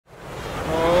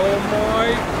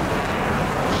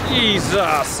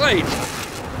Jesus H.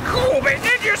 Corbett,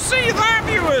 did you see that,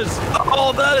 viewers?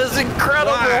 Oh, that is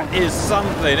incredible. That is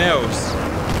something else.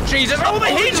 Jesus, oh,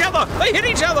 they hit each other! They hit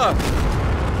each other!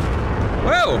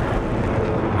 Well,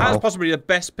 that's possibly the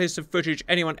best piece of footage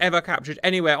anyone ever captured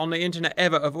anywhere on the internet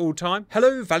ever of all time.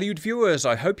 Hello, valued viewers.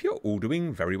 I hope you're all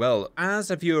doing very well. As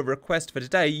a viewer request for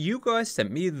today, you guys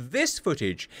sent me this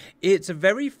footage. It's a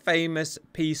very famous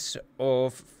piece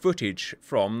of footage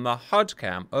from the HUD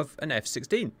cam of an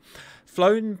F-16.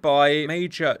 Flown by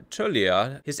Major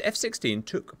Tullia, his F-16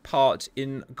 took part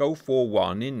in Gulf War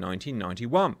I in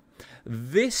 1991.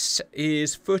 This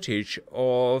is footage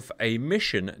of a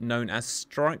mission known as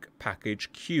Strike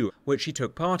Package Q, which he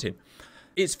took part in.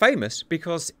 It's famous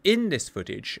because in this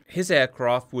footage, his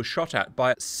aircraft was shot at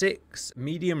by 6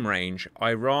 medium-range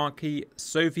Iraqi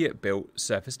Soviet-built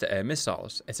surface-to-air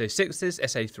missiles, SA-6s,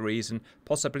 SA-3s and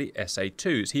possibly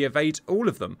SA-2s. He evades all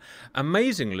of them,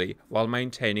 amazingly, while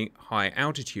maintaining high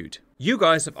altitude. You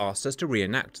guys have asked us to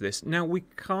reenact this. Now, we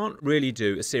can't really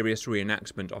do a serious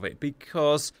reenactment of it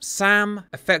because SAM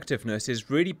effectiveness is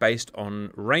really based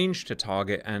on range to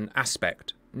target and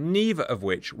aspect, neither of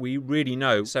which we really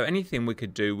know, so anything we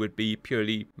could do would be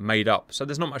purely made up, so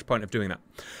there's not much point of doing that.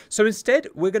 So instead,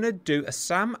 we're going to do a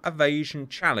SAM evasion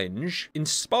challenge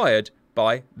inspired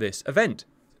by this event.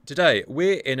 Today,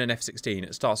 we're in an F-16.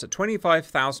 It starts at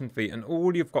 25,000 feet, and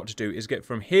all you've got to do is get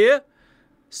from here,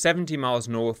 70 miles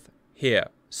north, here.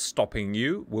 Stopping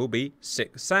you will be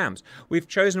 6 SAMs. We've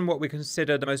chosen what we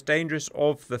consider the most dangerous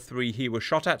of the 3 he was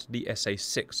shot at, the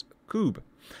SA-6 Cube.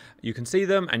 You can see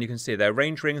them, and you can see their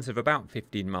range rings of about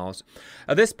 15 miles.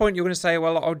 At this point, you're going to say,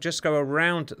 well, I'll just go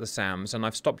around the SAMs, and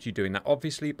I've stopped you doing that,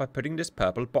 obviously, by putting this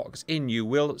purple box in. You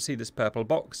will see this purple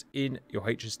box in your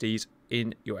HSDs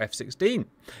in your F-16.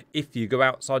 If you go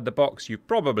outside the box, you've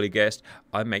probably guessed,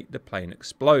 I make the plane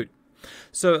explode.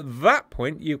 So at that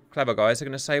point, you clever guys are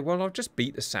going to say, well, I'll just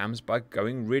beat the SAMs by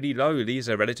going really low. These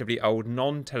are relatively old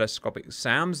non-telescopic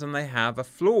SAMs, and they have a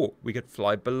floor. We could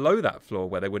fly below that floor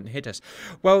where they wouldn't hit us.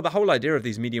 Well, the whole idea of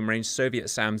these medium-range Soviet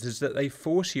SAMs is that they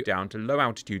force you down to low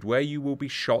altitude where you will be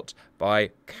shot by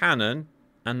cannon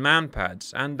and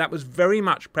man-pads, and that was very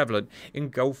much prevalent in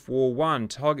Gulf War I.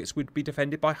 Targets would be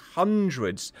defended by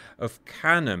hundreds of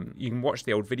cannon. You can watch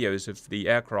the old videos of the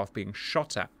aircraft being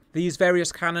shot at. These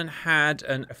various cannon had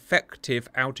an effective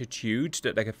altitude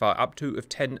that they could fire up to of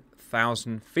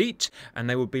 10,000 feet, and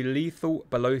they would be lethal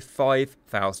below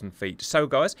 5,000 feet. So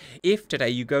guys, if today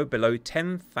you go below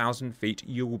 10,000 feet,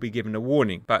 you will be given a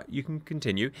warning, but you can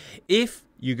continue. If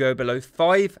you go below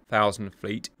 5,000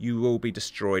 feet, you will be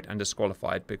destroyed and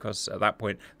disqualified, because at that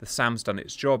point the SAM's done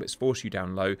its job. It's forced you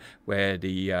down low where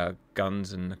the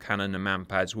guns and the cannon and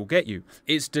man-pads will get you.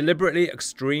 It's deliberately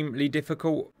extremely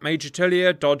difficult. Major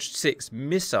Tullia dodged 6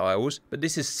 missiles, but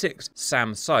this is 6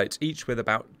 SAM sites, each with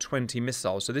about 20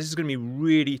 missiles, so this is going to be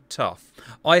really tough.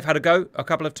 I've had a go a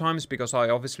couple of times because I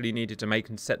obviously needed to make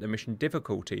and set the mission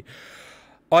difficulty.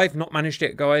 I've not managed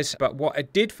it, guys, but what I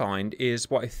did find is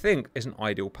what I think is an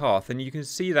ideal path, and you can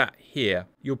see that here.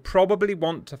 You'll probably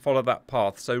want to follow that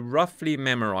path, so roughly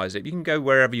memorize it. You can go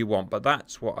wherever you want, but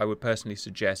that's what I would personally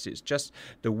suggest. It's just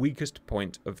the weakest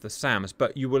point of the SAMs,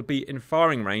 but you will be in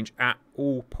firing range at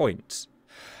all points.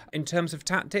 In terms of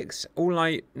tactics, all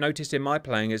I noticed in my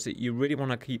playing is that you really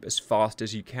want to keep as fast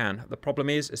as you can. The problem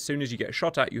is, as soon as you get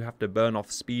shot at, you have to burn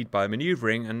off speed by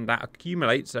maneuvering, and that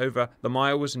accumulates over the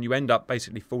miles, and you end up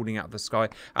basically falling out of the sky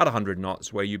at 100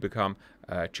 knots, where you become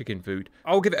chicken food.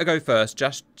 I'll give it a go first,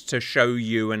 just to show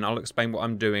you, and I'll explain what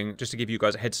I'm doing, just to give you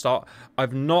guys a head start.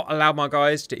 I've not allowed my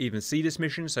guys to even see this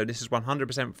mission, so this is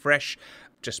 100% fresh,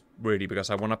 just really because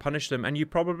I want to punish them, and you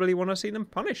probably want to see them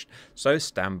punished, so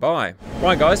stand by.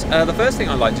 Right guys, the first thing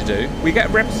I like to do, we get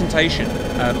representation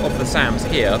of the SAMs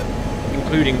here,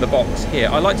 including the box here.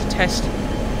 I like to test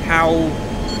how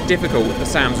difficult the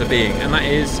SAMs are being, and that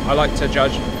is, I like to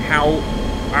judge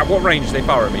at what range they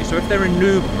fire at me. So if they're in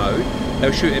noob mode,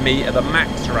 they'll shoot at me at the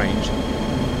max range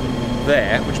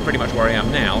there, which is pretty much where I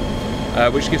am now,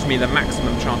 which gives me the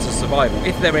maximum chance of survival.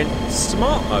 If they're in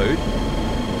smart mode,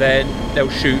 then they'll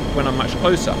shoot when I'm much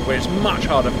closer, where it's much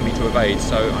harder for me to evade.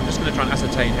 So I'm just going to try and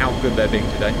ascertain how good they're being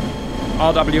today.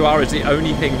 RWR is the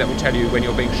only thing that will tell you when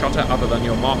you're being shot at, other than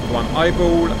your Mark 1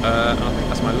 eyeball, and I think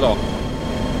that's my lock.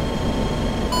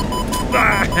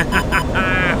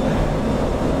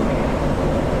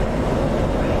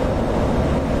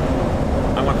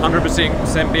 I'm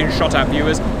 100% being shot at,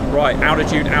 viewers. Right,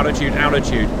 altitude, altitude,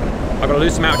 altitude. I've got to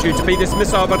lose some altitude to beat this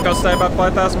missile, but I've got to stay about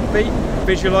 5,000 feet.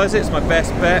 Visualize it, it's my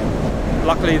best bet.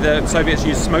 Luckily, the Soviets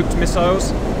used smoked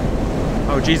missiles.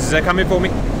 Oh, Jesus, they're coming for me.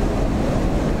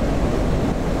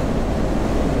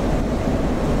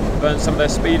 burn some of their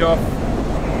speed off.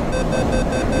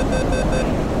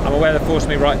 I'm aware they're forcing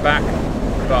me right back,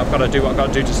 but I've got to do what I've got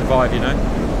to do to survive, you know.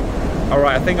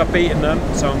 Alright, I think I've beaten them,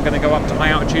 so I'm going to go up to high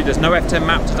altitude. There's no F-10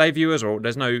 map today, viewers, or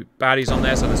there's no baddies on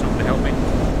there, so that's not going to help me.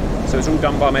 So it's all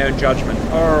done by my own judgment.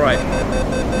 Alright.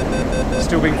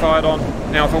 Still being fired on.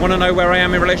 Now, if I want to know where I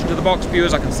am in relation to the box,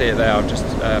 viewers, I can see it there. I've just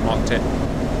marked it.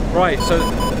 Right, so...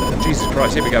 Jesus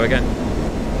Christ, here we go again.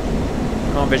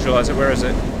 Can't visualise it. Where is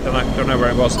it? Don't know where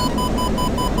it was.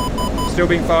 Still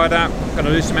being fired at. Going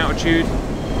to lose some altitude.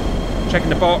 Checking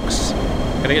the box.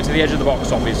 Going to get to the edge of the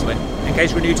box, obviously. In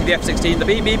case we're new to the F-16, the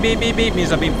beep, beep, beep, beep, beep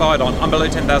means I've been fired on. I'm below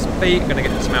 10,000 feet. Going to get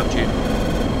to some altitude.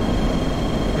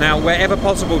 Now, wherever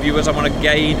possible, viewers, I want to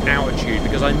gain altitude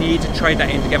because I need to trade that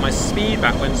in to get my speed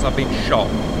back once I've been shot.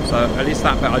 So at least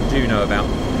that bit I do know about.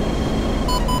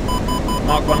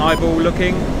 Mark 1 eyeball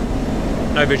looking.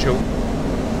 No visual.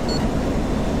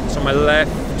 It's on my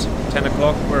left. 10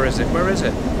 o'clock. Where is it? Where is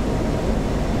it?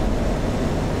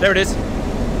 There it is.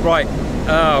 Right.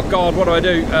 Oh, God, what do I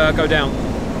do? Go down.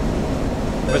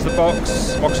 Where's the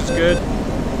box? Box is good.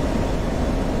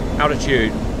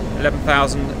 Altitude.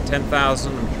 11,000,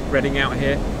 10,000. I'm reading out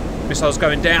here. Missiles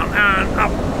going down and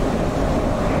up.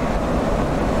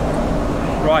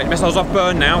 Right, missiles off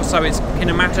burn now, so it's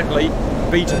kinematically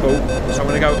beatable. So I'm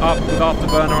going to go up with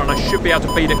afterburner and I should be able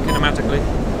to beat it kinematically.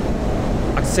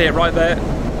 I can see it right there.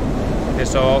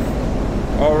 Piss off.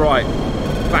 Alright.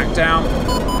 Back down.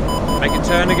 Make it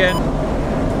turn again.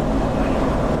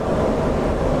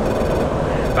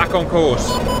 Back on course.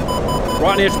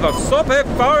 Right near to the... Stop it!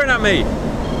 Firing at me!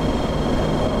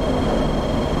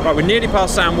 Right, we're nearly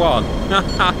past SAM 1.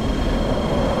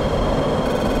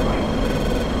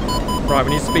 Right,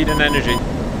 we need speed and energy.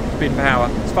 Speed and power.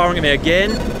 It's firing at me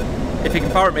again. If he can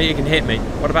fire at me, he can hit me.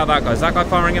 What about that guy? Is that guy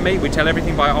firing at me? We tell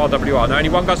everything by RWR. No, only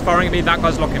one guy's firing at me. That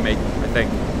guy's locking me, I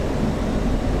think.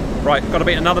 Right, got to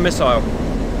beat another missile.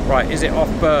 Right, is it off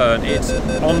burn? It's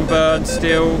on burn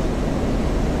still.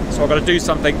 So I've got to do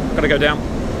something. Got to go down.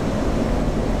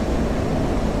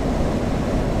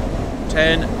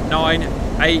 10, 9,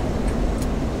 8.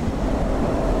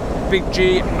 Big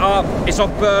G up. It's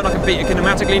off burn. I can beat it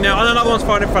kinematically now. And another one's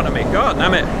firing in front of me. God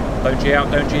damn it. Don't G out.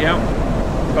 Don't G out.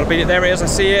 Got to beat it. There it is. I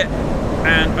see it.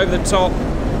 And over the top.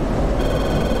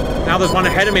 Now there's one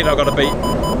ahead of me that I've got to beat.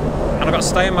 And I've got to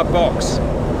stay in my box.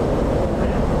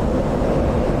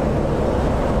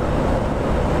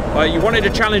 You wanted a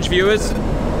challenge, viewers.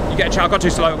 You get a challenge. I got too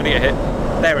slow. I'm going to get hit.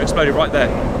 There, it exploded right there.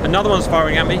 Another one's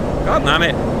firing at me. God damn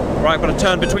it. Right, I've got to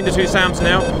turn between the two SAMs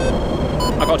now.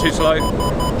 I got too slow.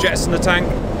 Jettison the tank.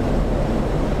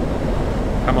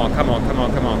 Come on, come on, come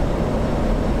on, come on.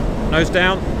 Nose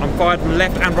down. I'm fired from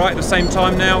left and right at the same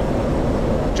time now.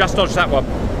 Just dodged that one.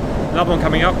 Another one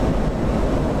coming up.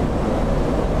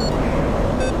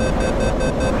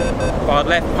 Fired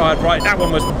left, fired right. That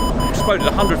one was exploded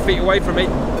 100 feet away from me.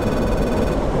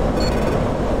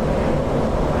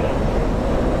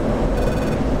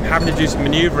 Having to do some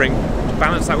manoeuvring to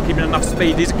balance that with keeping enough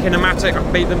speed. These are kinematic. I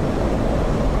can beat them.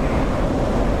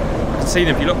 I can see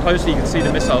them. If you look closely, you can see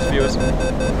the missiles, viewers.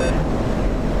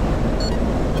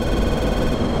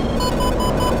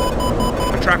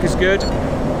 My track is good.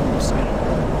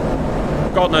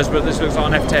 God knows what this looks like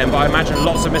on F-10, but I imagine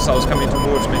lots of missiles coming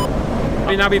towards me.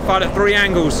 I've now been fired at 3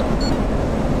 angles.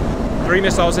 3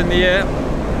 missiles in the air.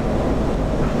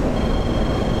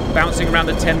 Bouncing around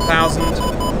the 10,000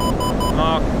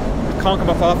 mark. Can't come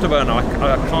off afterburner.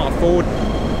 I can't afford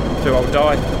to. I'll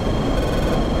die.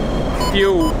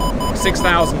 Fuel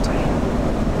 6,000.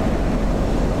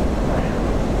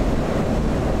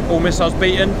 All missiles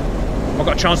beaten. I've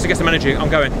got a chance to get some energy. I'm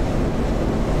going.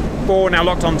 4 now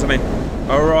locked onto me.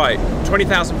 Alright,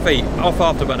 20,000 feet off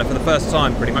afterburner for the first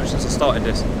time pretty much since I started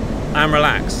this. And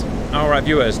relax. Alright,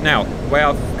 viewers. Now, the way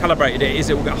I've calibrated it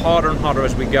is it will get harder and harder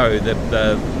as we go.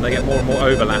 They get more and more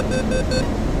overlapped.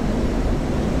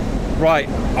 Right.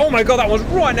 Oh my god, that was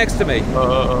right next to me.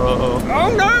 Oh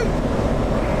no!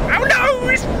 Oh no!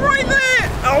 It's right there!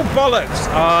 Oh bollocks!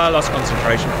 Ah, I lost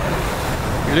concentration.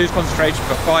 You lose concentration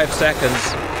for 5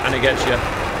 seconds and it gets you.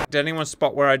 Did anyone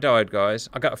spot where I died, guys?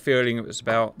 I got a feeling it was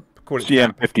about...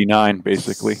 CM59,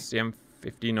 basically.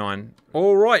 CM59.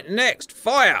 Alright, next.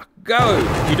 Fire! Go!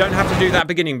 You don't have to do that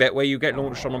beginning bit where you get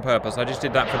launched on purpose. I just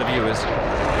did that for the viewers.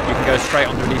 You can go straight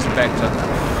on to release vector.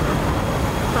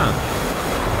 Huh.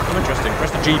 Interesting.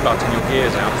 Press the G button, your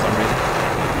gears out for some reason.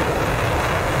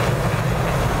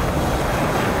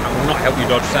 That will not help you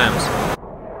dodge SAMs.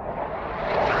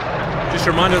 Just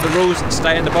a reminder of the rules: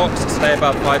 stay in the box, stay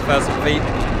above 5,000 feet.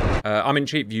 I'm in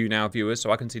cheap view now, viewers,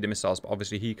 so I can see the missiles, but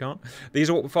obviously he can't. These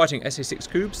are what we're fighting, SA-6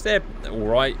 Coups. They're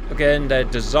alright. Again, they're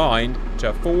designed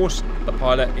to force the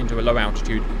pilot into a low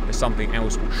altitude if something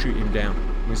else will shoot him down.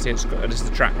 You can see this is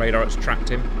the track radar, it's tracked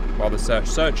him while the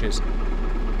searches.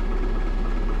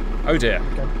 Oh dear.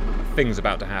 Okay. A thing's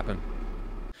about to happen.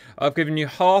 I've given you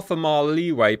half a mile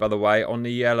leeway, by the way, on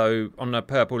the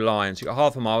purple line. So you've got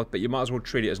half a mile, but you might as well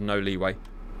treat it as no leeway.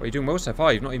 Well, you're doing well so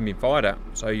far. You've not even been fired at.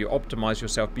 So you optimise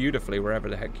yourself beautifully wherever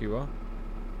the heck you are.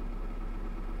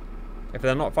 If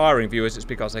they're not firing, viewers, it's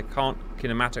because they can't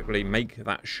kinematically make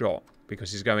that shot.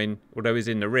 Because he's going, although he's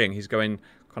in the ring, he's going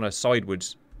kind of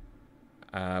sideways.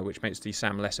 Which makes the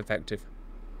SAM less effective.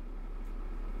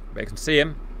 But you can see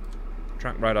him.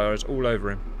 Track radar is all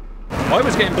over him. I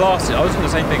was getting blasted. I was doing the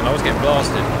same thing, and I was getting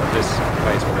blasted at this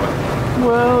place.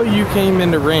 Well, you came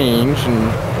into range,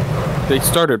 and they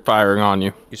started firing on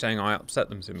you. You're saying I upset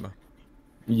them, Simba?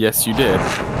 Yes, you did.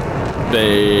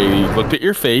 They looked at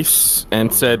your face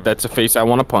and said, "That's a face I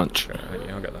want to punch."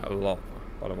 Yeah, I get that a lot,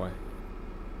 by the way.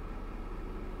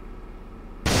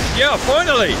 Yeah,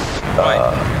 finally!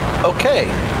 Right. Okay.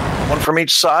 One from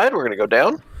each side. We're going to go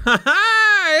down.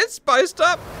 Haha! It's spiced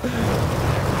up!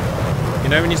 You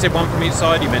know when you said one from each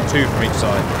side, you meant two from each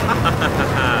side.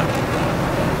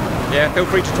 Yeah, feel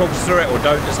free to talk us through it or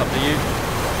don't, it's up to you.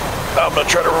 I'm going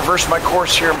to try to reverse my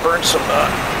course here and burn some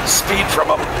speed from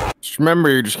them. Just remember,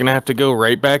 you're just going to have to go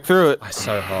right back through it. That's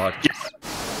so hard. Yeah.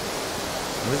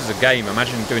 Well, this is a game.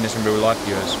 Imagine doing this in real life,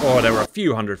 viewers. Oh, they were a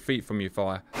few hundred feet from you,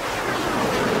 fire.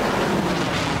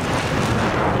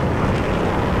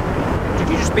 Did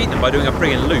you just beat them by doing a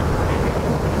friggin' loop?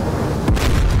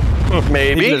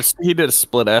 Maybe. He did a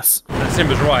split S. And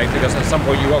Simba's right, because at some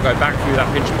point you got to go back through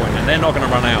that pinch point, and they're not going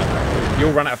to run out.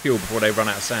 You'll run out of fuel before they run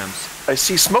out of SAMs. I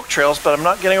see smoke trails, but I'm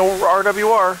not getting a RWR.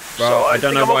 Well, so I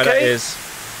don't know why that is.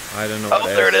 I don't know what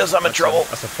there it is. I'm in trouble.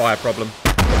 That's a fire problem.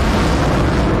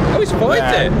 Oh, he's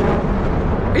fired it.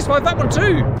 He's fired that one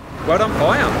too. Well done,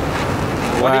 fire.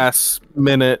 Last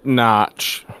minute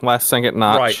notch. Last second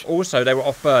notch. Right. Also, they were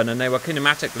off burn and they were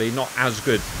kinematically not as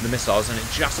good, the missiles, and they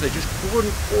just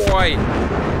couldn't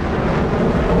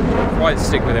quite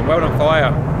stick with him. Well done,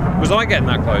 fire. Was I getting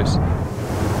that close?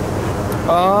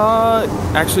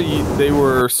 Actually, they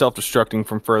were self-destructing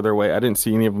from further away. I didn't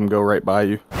see any of them go right by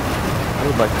you. I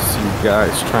would like to see you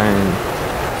guys try and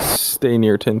stay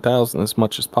near 10,000 as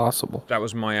much as possible. That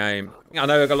was my aim. I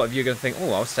know a lot of you are going to think,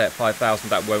 oh, I'll stay at 5,000,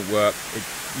 that won't work.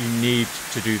 You need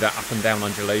to do that up and down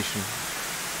undulation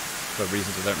for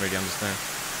reasons I don't really understand.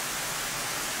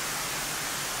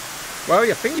 Well,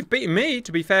 I think you've beaten me.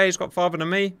 To be fair, he's got farther than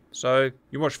me. So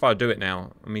you watch Fire do it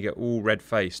now, and we get all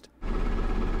red-faced.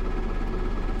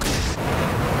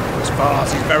 He's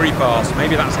fast. He's very fast.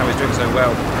 Maybe that's how he's doing so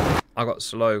well. I got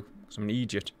slow because I'm an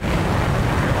idiot.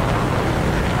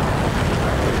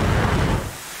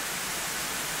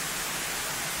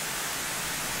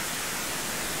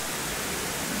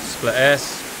 Split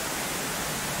S.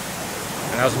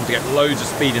 Allows him to get loads of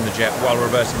speed in the jet while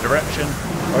reversing direction.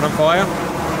 Right on fire.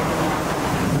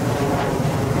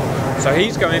 So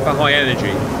he's going for high energy.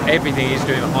 Everything he's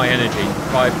doing at high energy.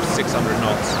 500-600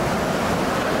 knots.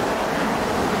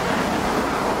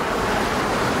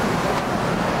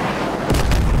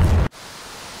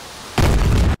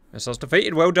 Missiles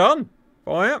defeated. Well done.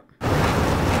 Fire.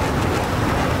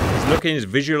 He's looking, he's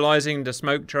visualizing the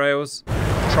smoke trails.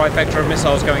 Trifecta of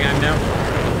missiles going at him now.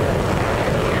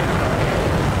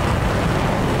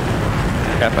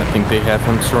 Yep, I think they have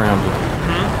him surrounded.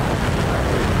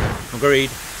 Agreed.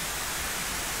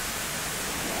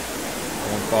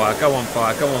 Go on fire, go on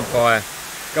fire, go on fire.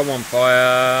 Go on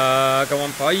fire, go on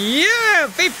fire. Yeah!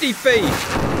 50 feet!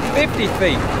 50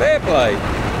 feet. Fair play.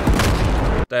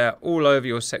 They're all over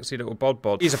your sexy little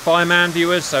bod. He's a fireman,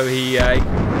 viewers, so he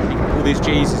can pull these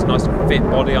G's. He's a nice fit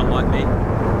body, unlike me.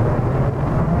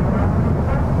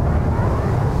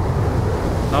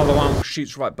 Another one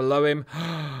shoots right below him.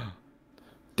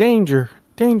 Danger.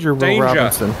 Danger, Will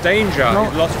Robinson. Danger. No.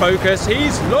 He's lost focus.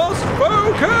 He's lost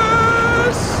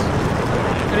focus!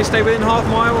 Can he stay within half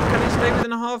mile? Can he stay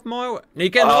within a half mile? He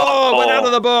can. Oh, went out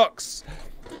of the box.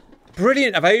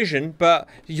 Brilliant evasion, but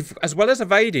as well as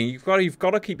evading, you've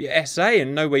got to keep your SA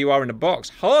and know where you are in the box.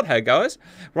 Hard head, guys.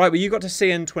 Right, well, you got to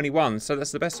CN21, so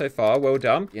that's the best so far. Well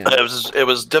done. Yeah. It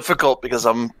was difficult because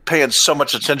I'm paying so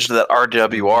much attention to that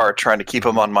RWR, trying to keep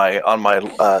him on my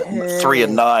 3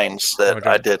 and 9s that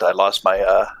I did. I lost my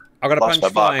I got a punch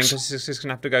flying because this is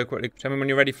gonna have to go quickly. Tell me when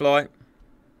you're ready, fly.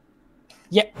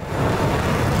 Yep.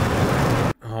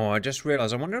 Oh, I just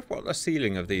realised. I wonder what the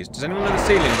ceiling of these. Does anyone know the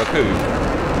ceiling of a coup?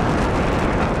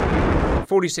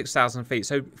 46,000 feet.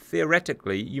 So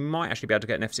theoretically, you might actually be able to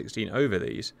get an F-16 over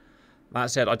these. That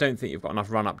said, I don't think you've got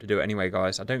enough run up to do it anyway,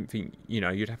 guys. I don't think, you know,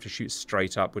 you'd have to shoot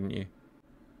straight up, wouldn't you?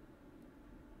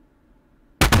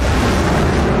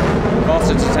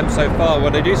 Fastest attempt so far.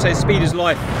 Well, they do say speed is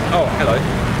life. Oh, hello.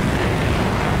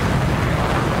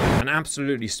 And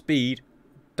absolutely, speed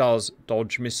does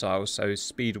dodge missiles, so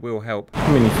speed will help.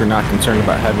 I mean, if you're not concerned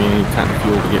about having any kind of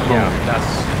fuel to get home. Yeah,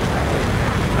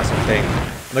 that's a thing.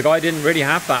 And the guy didn't really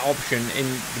have that option. In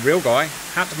the real guy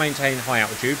had to maintain high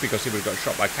altitude because he would have got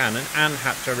shot by cannon, and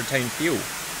had to retain fuel.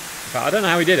 But I don't know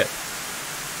how he did it.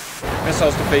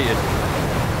 Missiles defeated.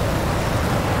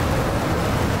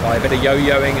 By a bit of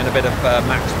yo-yoing and a bit of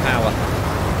max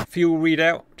power. Fuel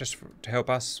readout, just to help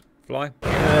us fly.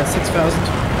 6,000.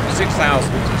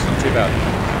 6,000, it's not too bad.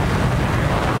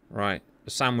 Right,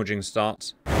 the sandwiching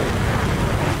starts.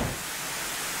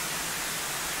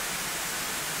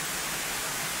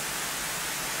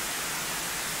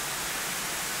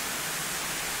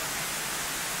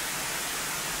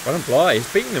 Well, don't fly.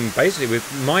 He's beaten them basically with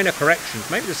minor corrections.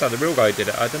 Maybe this is how the real guy did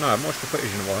it. I don't know. I haven't watched the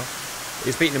footage in a while.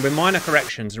 He's beaten them with minor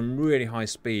corrections and really high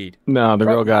speed. No, the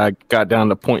real guy got down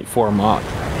to 0.4 Mach. Oh,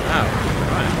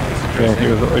 right. Yeah, he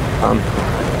was already on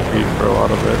speed for a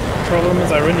lot of it. Problem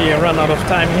is I really run out of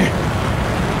time here.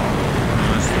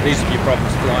 Nice. These are your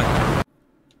problems, fly.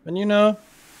 And you know,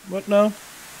 what now?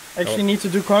 Actually need to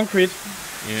do concrete.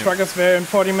 Yeah. Truck is there in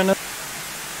 40 minutes.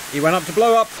 He went up to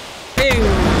blow up. Bing!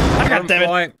 God damn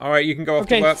it. Alright, you can go off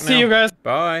to Okay, work now. see you guys.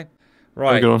 Bye. How you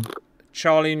Right. doing?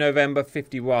 Charlie November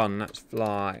 51. That's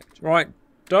fly. Right.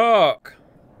 Dark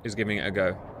is giving it a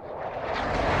go.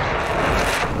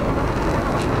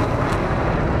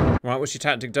 Right, what's your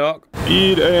tactic, Dark?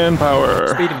 Speed and power.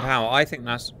 Speed and power. I think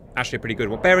that's actually a pretty good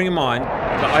one. Bearing in mind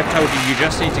that I've told you you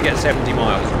just need to get 70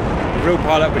 miles. The real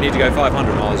pilot would need to go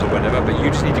 500 miles or whatever, but you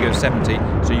just need to go 70,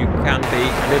 so you can be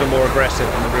a little more aggressive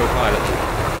than the real pilot.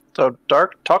 So,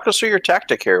 Dark, talk us through your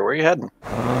tactic here. Where are you heading?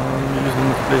 Using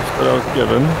the space that I was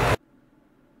given.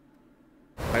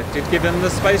 I did give them the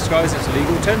space, guys. It's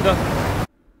legal tender.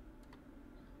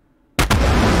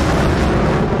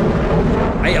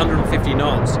 850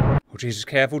 knots. Oh, Jesus,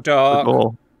 careful, Dark.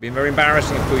 Cool. Being very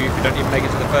embarrassing for you if you don't even make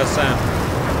it to the first sound.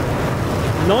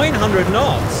 900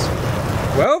 knots.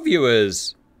 Well,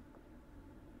 viewers.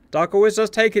 Dark always does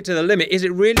take it to the limit. Is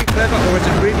it really clever or is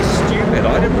it really stupid?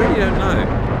 I really don't know.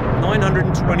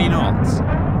 920 knots.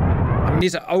 I mean,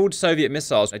 these are old Soviet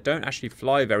missiles. They don't actually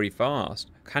fly very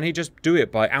fast. Can he just do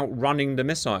it by outrunning the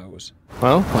missiles?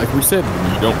 Well, like we said,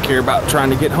 you don't care about trying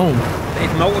to get home.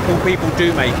 If multiple people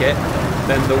do make it,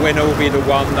 then the winner will be the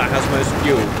one that has most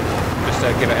fuel. Just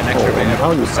to give it an extra bit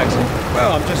of sex.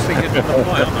 Well, I'm just thinking of the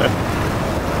fly, aren't I?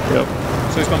 Yep.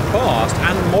 So it's gone fast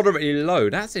and moderately low.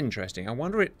 That's interesting. I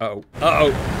wonder it... Uh-oh.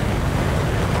 Uh-oh.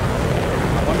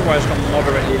 I wonder why it's gone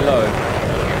moderately low.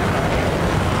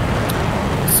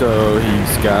 So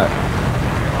he's got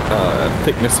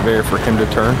thickness of air for him to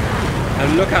turn.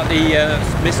 And look at the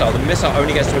missile. The missile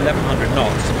only gets to 1,100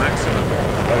 knots maximum.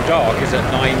 Well, Dark is at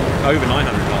over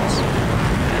 900 knots.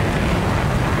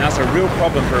 That's a real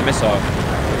problem for a missile.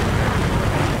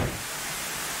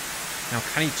 Now,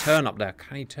 can he turn up there?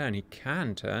 Can he turn? He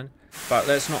can turn. But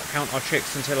let's not count our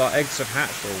chicks until our eggs have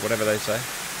hatched, or whatever they say.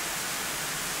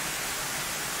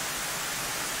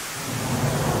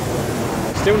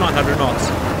 Still 900 knots.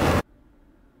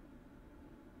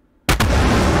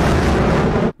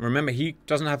 Remember, he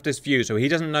doesn't have this view, so he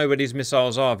doesn't know where these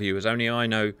missiles are, viewers. Only I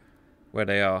know where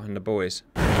they are, and the boys.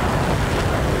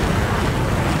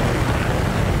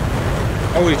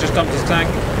 Oh, he's just dumped his tank.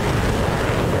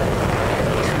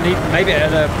 Maybe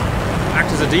it'll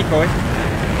act as a decoy.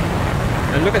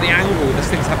 And look at the angle this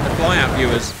thing's having to fly at,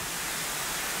 viewers.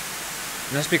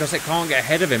 And that's because it can't get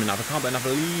ahead of him enough. It can't put enough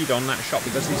lead on that shot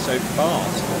because he's so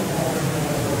fast.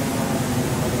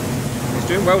 He's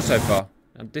doing well so far.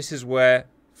 And this is where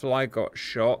Fly got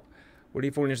shot. Will he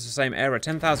fall into the same error?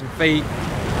 10,000 feet.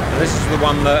 And this is the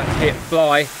one that hit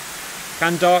Fly.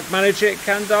 Can Dark manage it?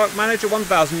 Can Dark manage it?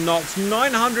 1,000 knots.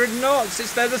 900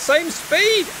 knots. They're the same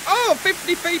speed. Oh,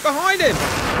 50 feet behind him.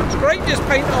 Scrape this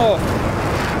paint off.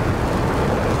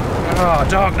 Oh,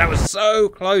 Dark, that was so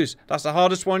close. That's the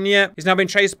hardest one yet. He's now been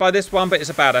chased by this one, but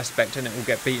it's a bad aspect and it will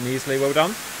get beaten easily. Well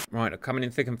done. Right, coming in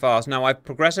thick and fast. Now, I've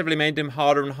progressively made him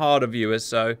harder and harder, viewers,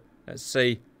 so let's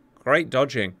see. Great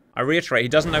dodging. I reiterate, he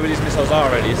doesn't know where these missiles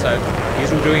are already, so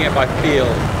he's all doing it by feel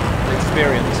and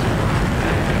experience.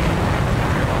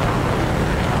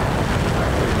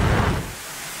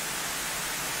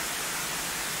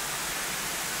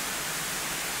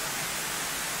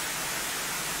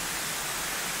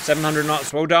 ...700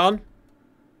 knots, well done.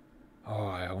 Oh,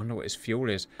 I wonder what his fuel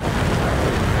is.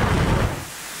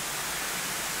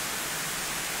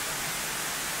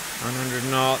 900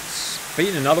 knots.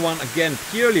 Beating another one, again,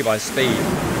 purely by speed.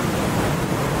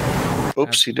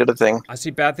 Oops, he did a thing. I see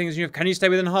bad things. Can he stay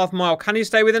within a half mile? Can he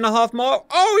stay within a half mile?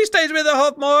 Oh, he stays within a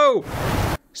half mile!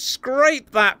 Scrape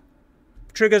that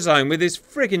trigger zone with his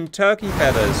friggin' turkey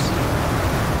feathers.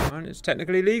 And it's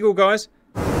technically legal, guys.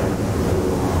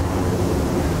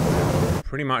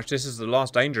 Pretty much this is the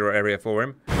last danger area for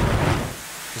him.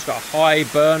 He's got a high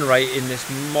burn rate in this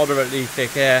moderately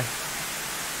thick air.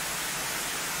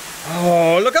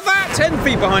 Oh, look at that! 10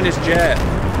 feet behind his jet.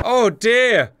 Oh,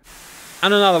 dear.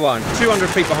 And another one. 200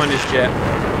 feet behind his jet.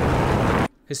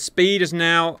 His speed is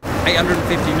now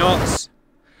 850 knots.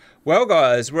 Well,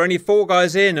 guys, we're only 4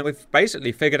 guys in, and we've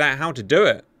basically figured out how to do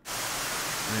it.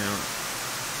 Yeah.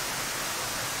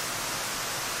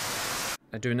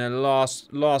 They're doing their last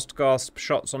gasp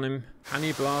shots on him. Can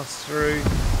he blast through?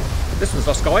 This one's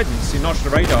lost guidance. He notched the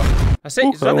radar. That's it.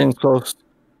 He's done it. Close.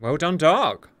 Well done,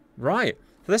 Dark. Right.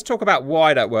 So let's talk about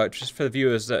why that worked, just for the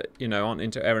viewers that, you know, aren't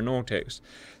into aeronautics.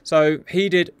 So he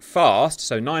did fast,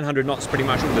 so 900 knots pretty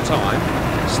much all the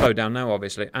time. Slow down now,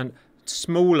 obviously, and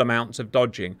small amounts of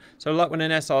dodging. So like when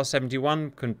an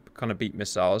SR-71 can kind of beat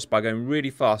missiles by going really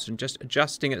fast and just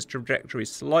adjusting its trajectory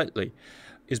slightly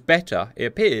is better, it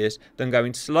appears, than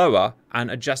going slower and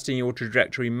adjusting your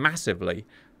trajectory massively,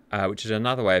 which is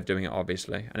another way of doing it,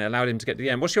 obviously. And it allowed him to get to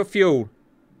the end. What's your fuel?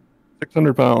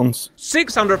 600 pounds.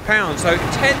 600 pounds. So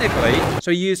technically, so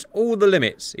he used all the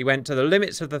limits. He went to the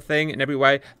limits of the thing in every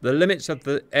way, the limits of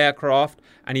the aircraft,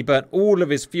 and he burnt all of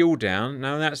his fuel down.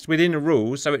 Now that's within the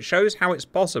rules, so it shows how it's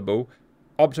possible,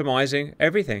 optimizing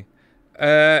everything.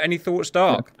 Any thoughts,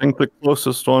 Dark? I think the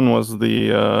closest one was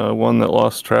the one that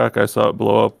lost track. I saw it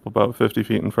blow up about 50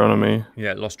 feet in front of me.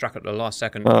 Yeah, it lost track at the last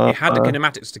second. He had the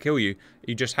kinematics to kill you.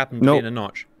 You just happened to be in a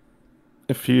notch.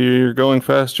 If you're going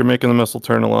fast, you're making the missile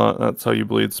turn a lot. That's how you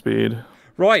bleed speed.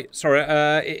 Right, sorry.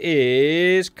 It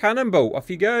is Cannonball. Off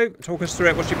you go. Talk us through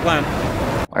it. What's your plan?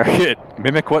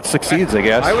 Mimic what succeeds, I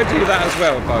guess. I would do that as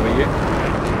well if I were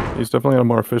you. He's definitely on a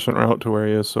more efficient route to where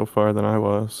he is so far than I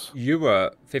was. You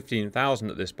were 15,000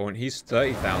 at this point. He's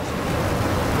 30,000.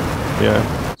 Yeah.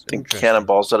 I think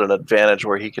Cannonball's at an advantage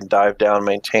where he can dive down and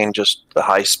maintain just the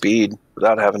high speed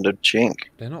without having to chink.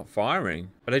 They're not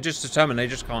firing, but they just determined they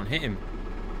just can't hit him.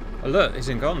 Oh, look, he's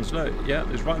in guns. Look, yeah,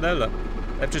 it's right there. Look,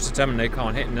 they've just determined they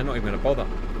can't hit him. They're not even going to bother.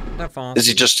 That fast. Is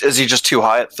he just too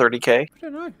high at 30k? I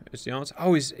don't know. It's the answer.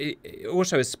 Oh,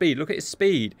 also his speed. Look at his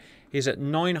speed. He's at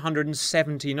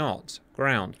 970 knots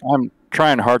ground. I'm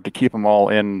trying hard to keep them all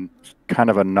in kind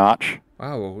of a notch.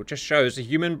 Wow, well, it just shows the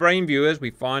human brain, viewers.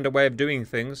 We find a way of doing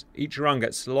things. Each run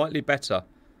gets slightly better.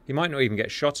 He might not even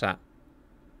get shot at.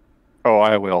 Oh,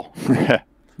 I will.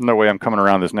 No way I'm coming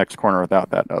around this next corner without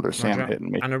that other SAM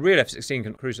hitting me. And a real F-16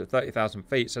 can cruise at 30,000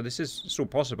 feet, so it's all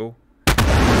possible.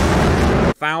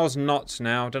 1,000 knots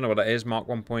now. I don't know what that is, Mark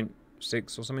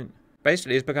 1.6 or something.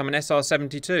 Basically, it's become an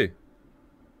SR-72.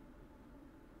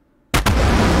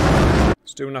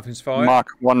 Still nothing's fired. Mach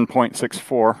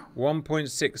 1.64.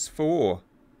 1.64. Well,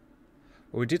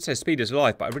 we did say speed is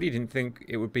life, but I really didn't think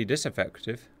it would be this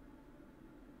effective.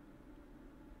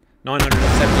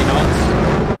 970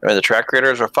 knots. I mean, the track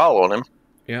radars are following him.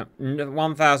 Yeah,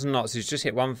 1,000 knots. He's just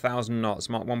hit 1,000 knots,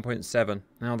 Mach 1.7.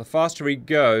 Now, the faster he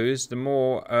goes, the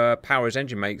more power his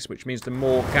engine makes, which means the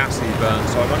more gas he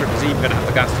burns. So I wonder if he's even going to have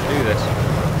the gas to do this.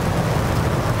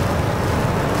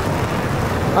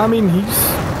 I mean, he's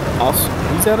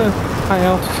at a high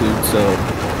altitude, so a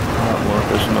lot more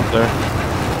efficient up there.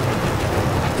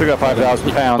 Took out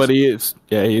 5,000 pounds. But he is,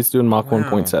 yeah, he's doing Mach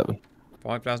 1.7.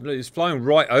 5,000. Look, he's flying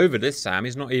right over this SAM.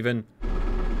 He's not even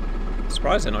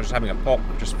surprised they're not just having a pop,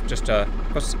 just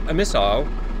because a missile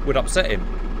would upset him.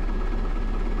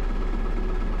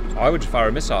 So I would fire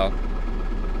a missile,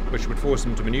 which would force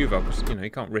him to maneuver, because you know he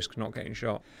can't risk not getting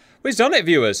shot. Well, he's done it,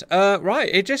 viewers. Right,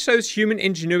 it just shows human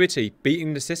ingenuity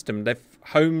beating the system. They've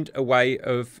honed a way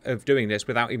of doing this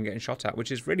without even getting shot at,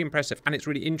 which is really impressive, and it's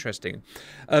really interesting.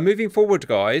 Moving forward,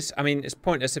 guys, I mean, it's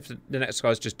pointless if the next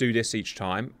guys just do this each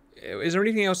time. Is there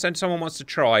anything else that someone wants to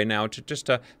try now to just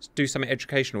do something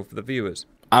educational for the viewers?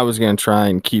 I was going to try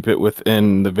and keep it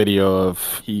within the video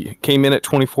of he came in at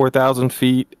 24,000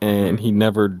 feet and he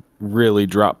never really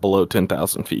dropped below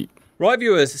 10,000 feet. Right,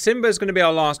 viewers, Simba is going to be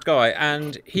our last guy,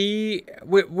 and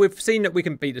we've seen that we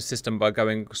can beat the system by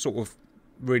going sort of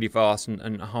really fast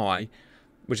and high,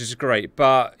 which is great,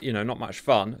 but, you know, not much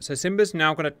fun. So Simba's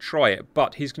now going to try it,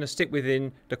 but he's going to stick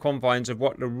within the confines of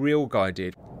what the real guy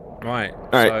did. Right. All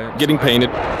right, getting painted.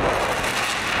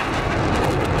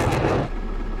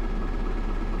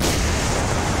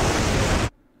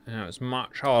 it's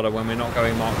much harder when we're not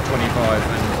going Mark 25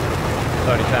 and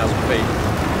 30,000 feet.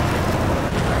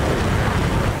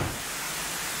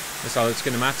 Missile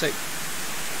schematic,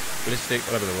 ballistic,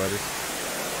 whatever the word is.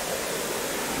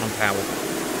 Unpowered.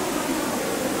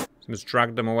 Just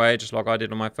dragged them away just like I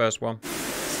did on my first one.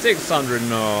 600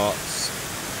 knots,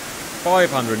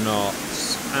 500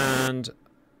 knots, and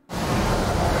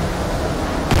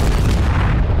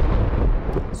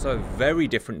so very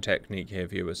different technique here,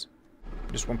 viewers.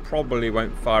 This one probably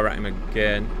won't fire at him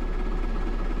again.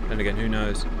 Then again, who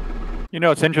knows? You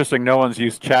know, it's interesting. No one's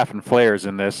used chaff and flares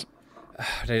in this.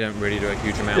 They don't really do a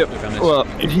huge amount, to be honest. Well,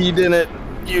 he didn't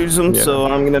use them, so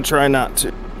I'm gonna try not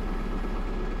to.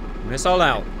 Missile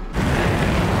out.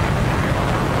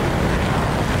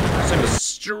 Simba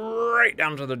straight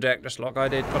down to the deck, just like I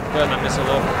did. Got to burn that missile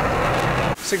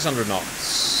off. 600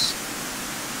 knots.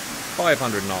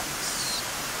 500 knots.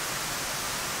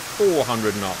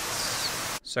 400 knots.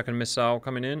 Second missile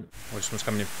coming in. Oh, this one's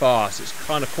coming in fast. It's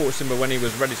kind of caught Simba when he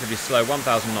was relatively slow.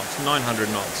 1,000 knots, 900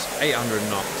 knots, 800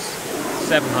 knots,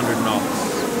 700 knots,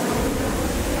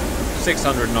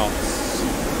 600 knots,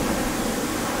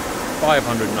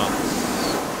 500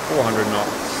 knots, 400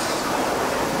 knots,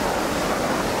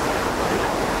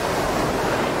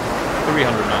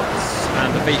 300 knots,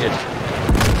 and defeated.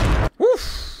 Woof!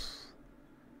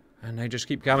 And they just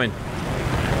keep coming.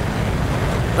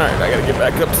 Alright, I gotta get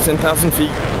back up to 10,000 feet.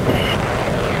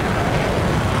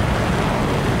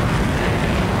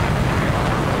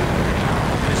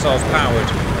 Missiles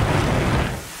powered.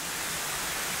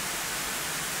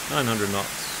 900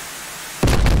 knots.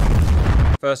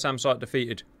 First SAM site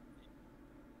defeated.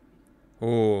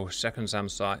 Oh, second SAM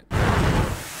site.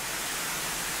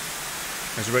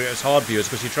 It's hard, viewers,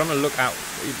 because you're trying to look out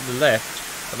the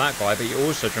left at that guy, but you're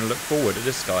also trying to look forward at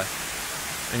this guy.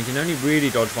 And you can only really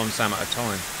dodge one SAM at a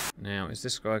time. Now, is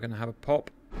this guy going to have a pop?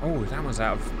 Oh, that one's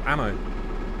out of ammo.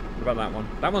 What about that one?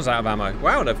 That one's out of ammo.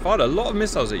 Wow, they've fired a lot of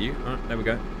missiles at you. Alright, there we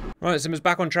go. Right, Simba's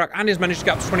back on track and he's managed to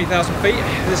get up to 20,000 feet.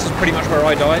 This is pretty much where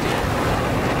I died.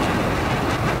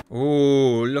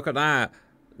 Ooh, look at that.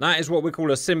 That is what we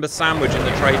call a Simba sandwich in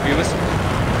the trade, viewers.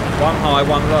 One high,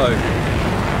 one low.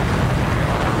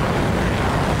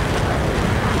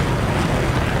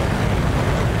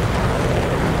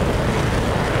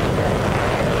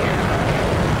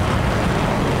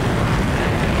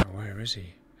 Where is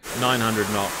he? 900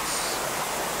 knots.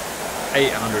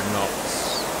 800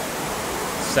 knots.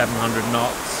 700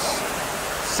 knots.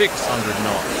 600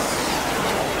 knots.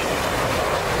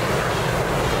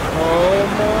 Oh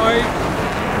my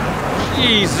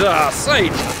Jesus! Hey,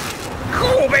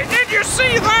 Corbett, did you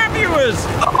see that, viewers?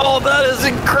 Oh, that is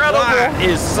incredible! That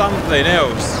is something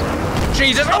else.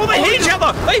 Jesus! Oh, they hit each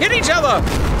other! They hit each other!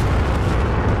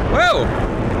 Well,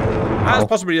 that's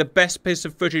possibly the best piece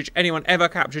of footage anyone ever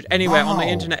captured anywhere on the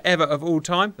internet ever of all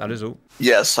time. That is all.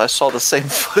 Yes, I saw the same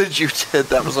footage you did.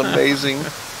 That was amazing.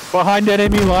 Behind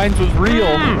enemy lines was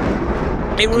real.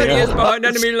 It really is behind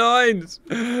enemy lines.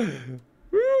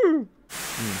 Woo.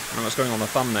 I don't know what's going on the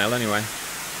thumbnail anyway.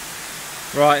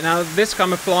 Right, now this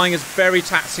kind of flying is very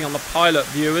taxing on the pilot,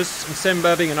 viewers. And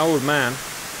Simba, being an old man,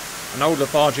 an old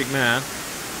lethargic man,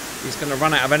 he's going to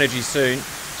run out of energy soon.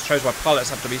 This shows why pilots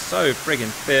have to be so friggin'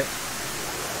 fit.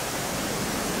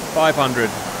 500.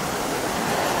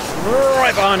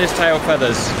 Right behind his tail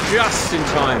feathers, just in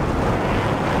time.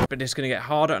 But it's going to get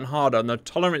harder and harder, and the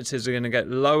tolerances are going to get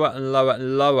lower and lower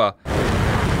and lower.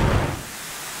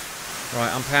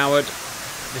 Right, unpowered.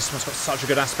 This one's got such a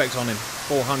good aspect on him.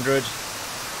 400.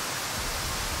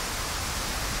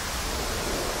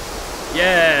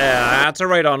 Yeah, that's a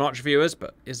radar notch, viewers,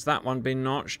 but is that one been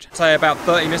notched? I'd say about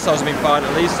 30 missiles have been fired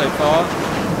at least so far.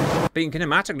 Being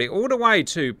kinematically all the way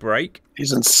to break.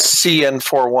 He's in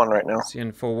CN41 right now.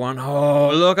 CN41.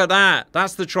 Oh, look at that.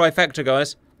 That's the trifecta,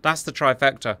 guys. That's the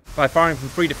trifecta. By firing from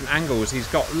 3 different angles, he's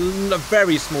got a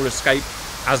very small escape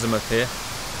azimuth here.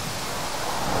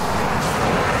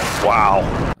 Wow.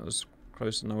 That was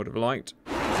closer than I would have liked.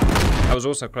 That was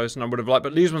also closer than I would have liked,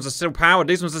 but these ones are still powered.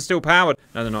 These ones are still powered.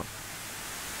 No, they're not.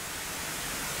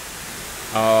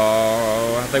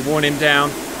 Oh, have they worn him down?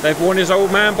 They've worn his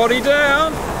old man body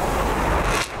down.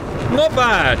 Not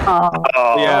bad.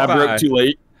 Yeah, I broke too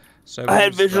late. So I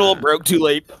had visual, broke too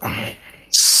late.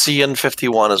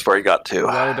 CN51 is where he got to.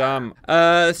 Well done.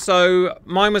 So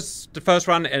mine was the first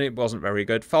run, and it wasn't very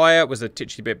good. Fire was a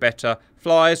titchy bit better.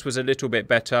 Flies was a little bit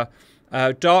better.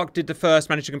 Dark did the first,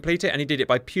 managed to complete it, and he did it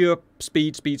by pure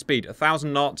speed.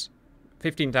 1,000 knots,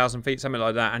 15,000 feet, something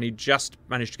like that, and he just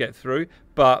managed to get through.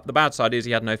 But the bad side is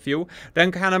he had no fuel.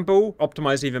 Then Cannonball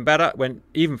optimized even better, went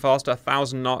even faster,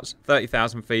 1,000 knots,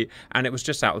 30,000 feet, and it was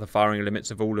just out of the firing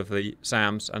limits of all of the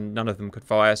SAMs, and none of them could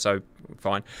fire, so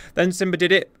fine. Then Simba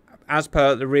did it as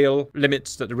per the real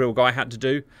limits that the real guy had to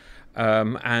do.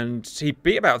 And he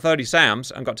beat about 30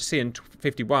 SAMs and got to see in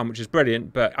 51, which is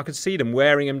brilliant, but I could see them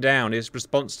wearing him down. His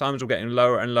response times were getting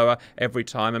lower and lower every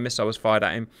time a missile was fired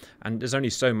at him, and there's only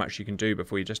so much you can do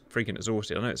before you're just freaking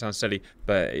exhausted. I know it sounds silly,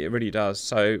 but it really does.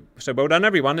 So well done,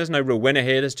 everyone. There's no real winner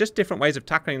here. There's just different ways of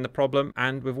tackling the problem,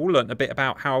 and we've all learned a bit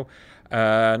about how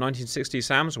 1960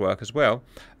 SAMs work as well.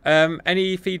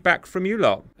 Any feedback from you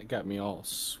lot? It got me all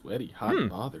sweaty, hot, and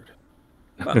bothered.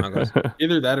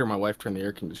 Either that or my wife turned the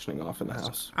air conditioning off in the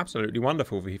house. Absolutely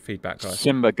wonderful feedback, guys.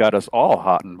 Simba got us all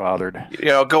hot and bothered. You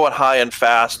know, going high and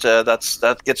fast,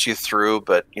 that gets you through,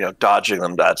 but you know, dodging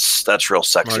them, that's real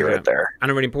sexy right there. And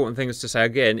a really important thing is to say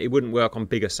again, it wouldn't work on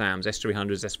bigger SAMs,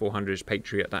 S300s, S400s,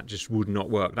 Patriot. That just would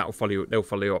not work. They'll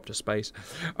follow you up to space.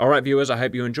 All right, viewers, I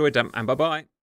hope you enjoyed them, and bye bye.